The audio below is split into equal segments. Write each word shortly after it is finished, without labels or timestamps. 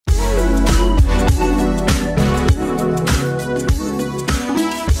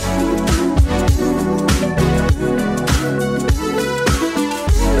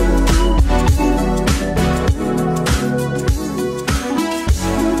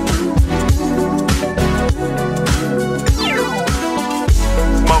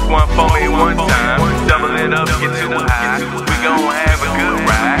it up, get too high. We gon' have a good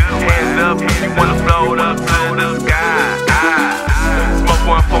ride. Hands up if you wanna float up to the sky. Smoke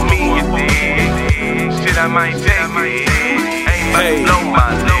one for me, you dig? Shit, I might take it. Ain't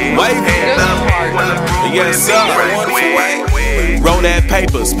about to blow my leg. Hands up if you wanna groove with me right quick. Roll that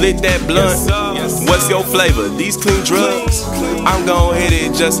paper, split that blunt. What's your flavor? These clean drugs? I'm gon' hit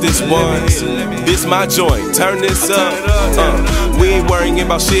it just this once. This my joint, turn this up. We ain't worrying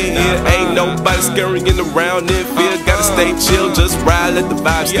about shit here. Ain't nobody scurrying around in fear. Gotta stay chill, just ride, let the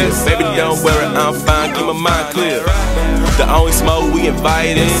vibes hit. Baby, don't worry, I'm fine, keep my mind clear. The only smoke we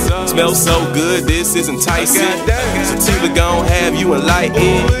invited. Smells so good, this is enticing. Sativa gon' have you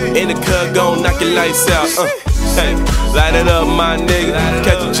enlightened. In the cut gon' knock your lights out. Hey, light it up, my nigga.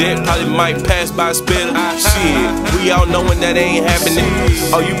 Catch a jet, probably might pass by a spitter. Shit, we all knowin' that ain't happening.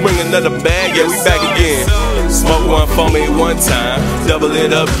 Oh, you bring another bag? Yeah, we back again. Smoke one for me one time. Double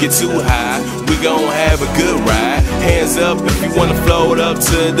it up, get too high. We gon' have a good ride. Hands up if you wanna float up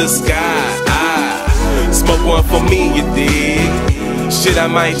to the sky. Smoke one for me, you dig? Shit, I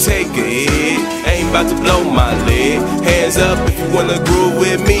might take a hit. Ain't about to blow my lid. Hands up if you wanna groove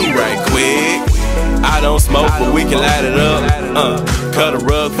with me right quick. I don't smoke, but we can light it up. Cut a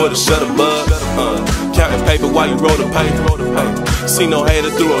rug for the shutterbug. Counting paper while you roll the paper. See no hater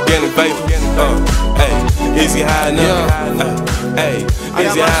through organic vapor. Hey, is he high enough? Hey,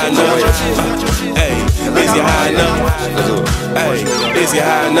 is he high enough? Hey, is he high enough? Hey, is he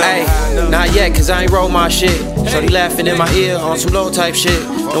high enough? Hey, not yet, cause I ain't roll my shit. Shorty laughing in my ear on some low type shit.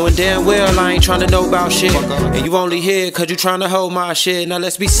 Knowing damn well I ain't tryna know about shit. And you only here cause you tryna hold my shit. Now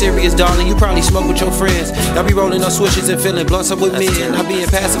let's be serious, darling, you probably smoke with your friends. Y'all be rolling up switches and filling blunts up with me. And I being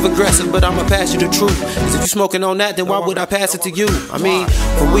passive aggressive, but I'ma pass you the truth. Cause if you smoking on that, then why would I pass it to you? I mean,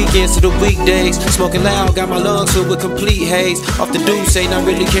 from weekends to the weekdays, smoking loud, got my lungs filled with complete haze. Off the deuce, say not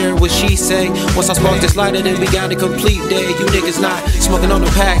really caring what she say. Once I smoke this lighter, then we got a complete day. You niggas not smoking on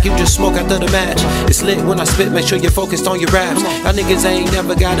the pack, you just smoke after the match. It's lit when I spit, make sure you're focused on your raps. Y'all niggas ain't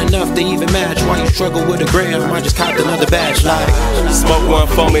never got enough to even match. Why you struggle with a gram? I just copped another batch like. Smoke one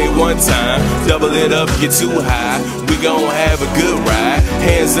for me one time. Double it up, get too high. We gon' have a good ride.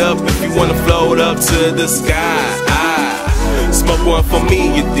 Hands up if you wanna float up to the sky. Smoke one for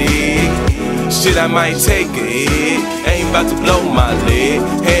me, you dig? Shit, I might take a hit. Ain't about to blow my lid.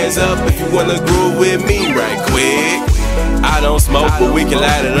 Hands up if you wanna groove with me right quick. I don't smoke, but we can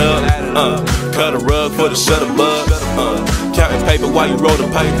light it up. Cut a rug for the shutterbug. Counting paper while you roll the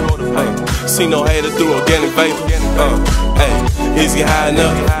paper. See no hater through organic vapor. Hey, is he high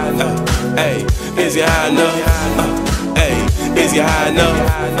enough? Hey, is he high enough? Hey, is he high enough?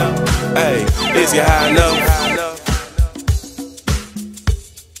 Hey, is he high enough?